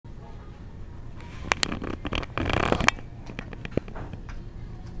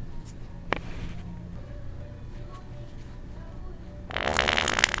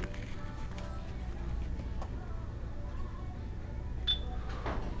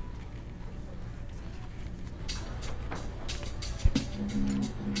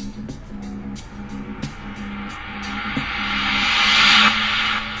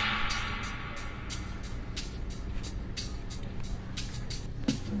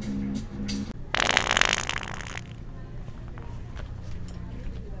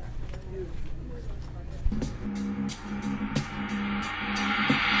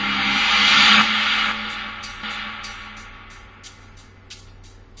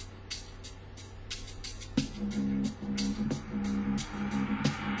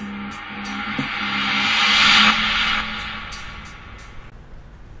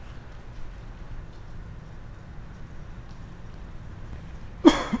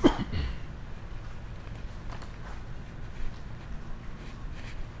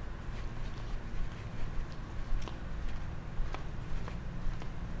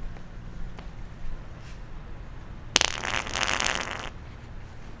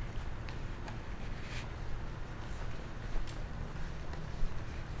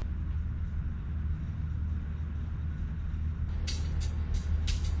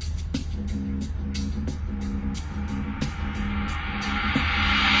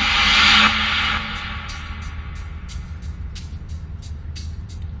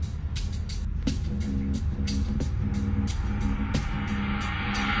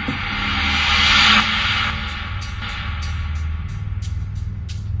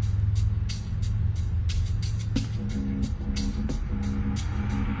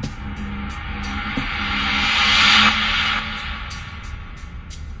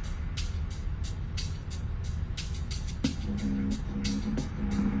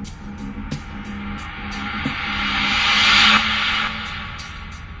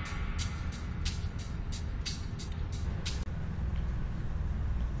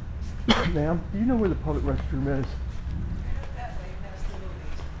Ma'am, do you know where the public restroom is? Straight up that way, past the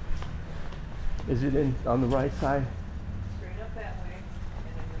movies. Is it on the right side? Straight up that way,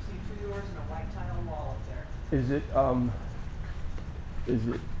 and then you'll see 2 doors and a white tile wall up there.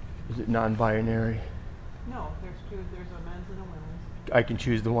 Is it non-binary? No, there's a men's and a women's. I can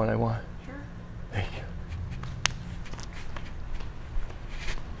choose the one I want. Sure. Thank you.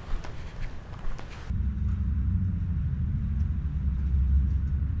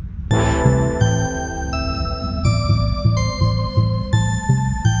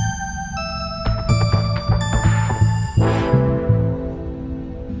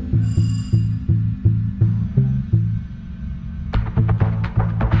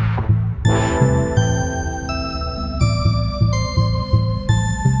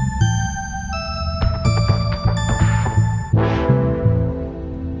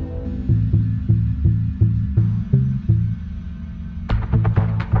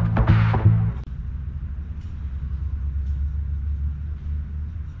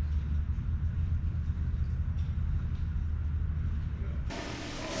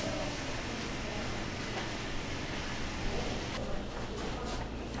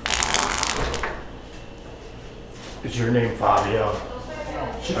 Is your name Fabio?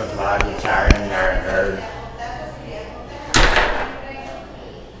 Shut my guitar in there, nerd.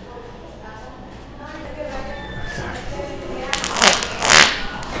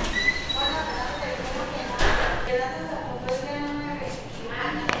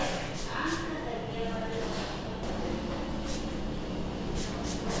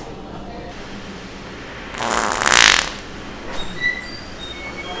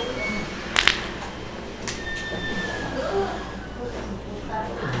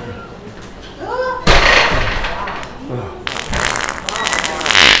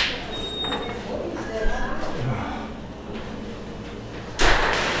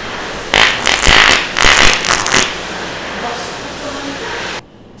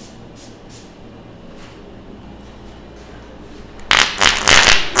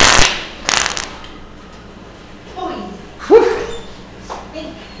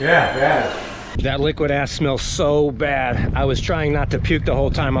 Yeah, bad. That liquid ass smells so bad. I was trying not to puke the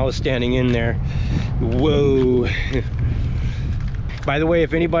whole time I was standing in there. Whoa. By the way,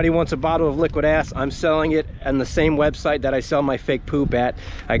 if anybody wants a bottle of liquid ass, I'm selling it on the same website that I sell my fake poop at.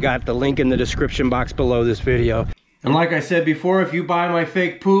 I got the link in the description box below this video. And like I said before, if you buy my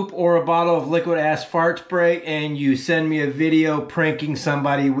fake poop or a bottle of liquid ass fart spray and you send me a video pranking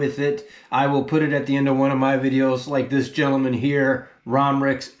somebody with it, I will put it at the end of one of my videos, like this gentleman here,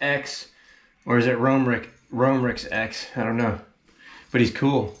 Romrix X. Or is it Romrix X? I don't know. But he's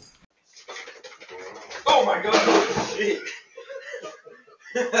cool. Oh my god, shit.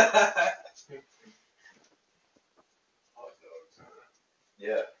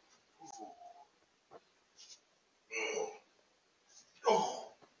 Yeah. Oh.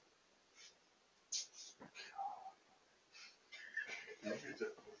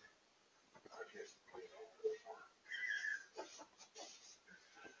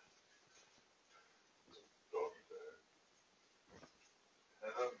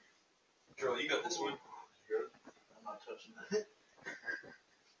 Girl, you got this one. I'm not touching that.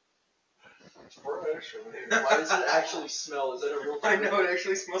 It's fresh. Why does it actually smell? Is that a real thing? I know, it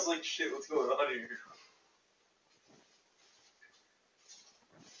actually smells like shit. What's going on here?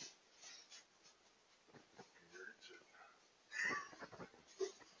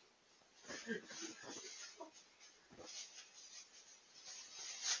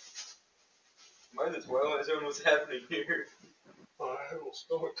 Might as well. I don't know what's happening here. I have a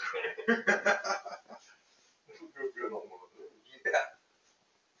stomach cramp.